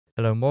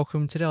Hello and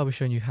welcome. Today I'll be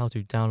showing you how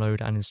to download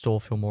and install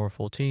Filmora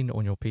 14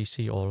 on your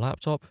PC or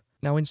laptop.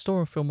 Now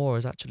installing Filmora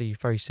is actually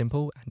very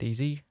simple and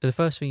easy. So the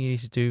first thing you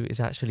need to do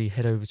is actually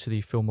head over to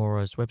the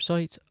Filmora's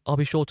website. I'll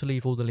be sure to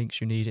leave all the links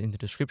you need in the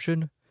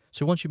description.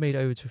 So once you made it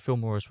over to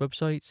Filmora's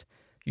website,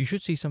 you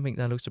should see something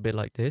that looks a bit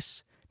like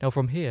this. Now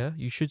from here,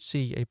 you should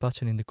see a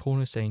button in the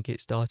corner saying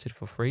get started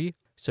for free.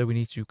 So we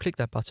need to click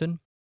that button.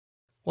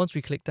 Once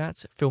we click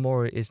that,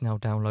 Filmora is now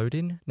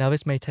downloading. Now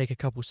this may take a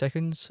couple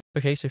seconds.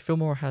 Okay, so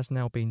Filmora has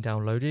now been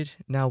downloaded.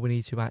 Now we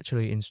need to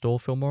actually install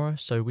Filmora.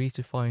 So we need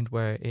to find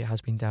where it has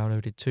been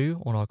downloaded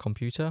to on our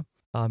computer.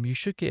 You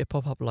should get a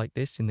pop-up like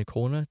this in the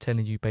corner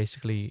telling you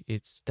basically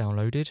it's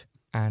downloaded.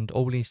 And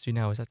all we need to do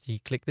now is actually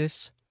click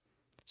this.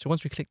 So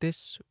once we click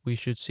this, we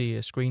should see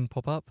a screen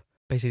pop up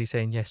basically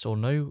saying yes or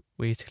no.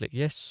 We need to click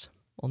yes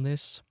on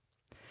this.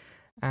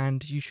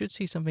 And you should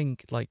see something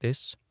like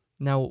this.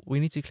 Now, we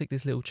need to click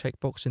this little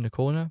checkbox in the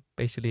corner,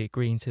 basically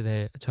agreeing to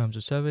their terms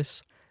of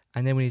service,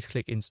 and then we need to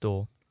click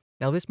install.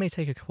 Now, this may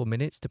take a couple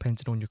minutes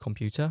depending on your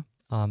computer,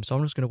 so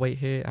I'm just going to wait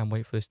here and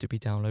wait for this to be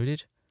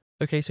downloaded.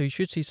 Okay, so you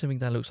should see something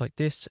that looks like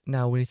this.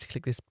 Now, we need to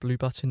click this blue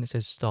button that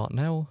says start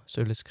now,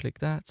 so let's click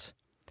that,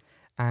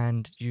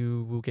 and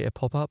you will get a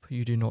pop-up.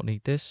 You do not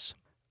need this,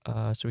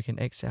 so we can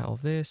exit out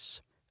of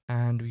this,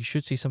 and we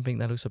should see something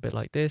that looks a bit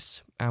like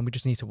this, and we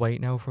just need to wait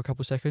now for a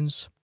couple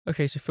seconds.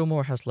 Okay, so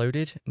Filmora has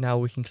loaded. Now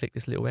we can click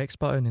this little X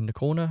button in the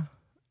corner,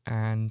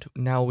 and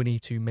now we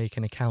need to make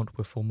an account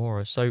with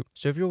Filmora. So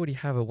if you already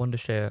have a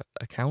Wondershare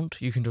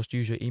account, you can just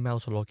use your email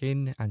to log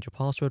in and your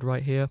password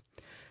right here.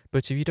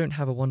 But if you don't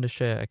have a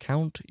Wondershare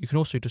account, you can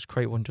also just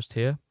create one just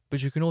here.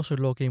 But you can also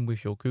log in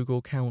with your Google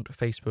account,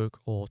 Facebook,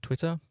 or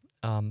Twitter.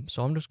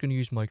 So I'm just going to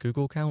use my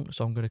Google account.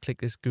 So I'm going to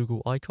click this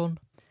Google icon,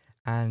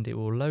 and it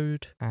will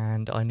load,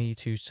 and I need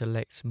to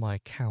select my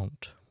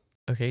account.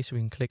 Okay, so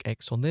we can click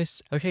X on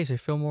this. Okay, so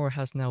Filmora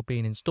has now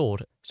been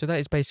installed. So that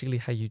is basically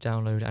how you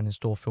download and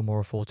install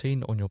Filmora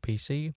 14 on your PC.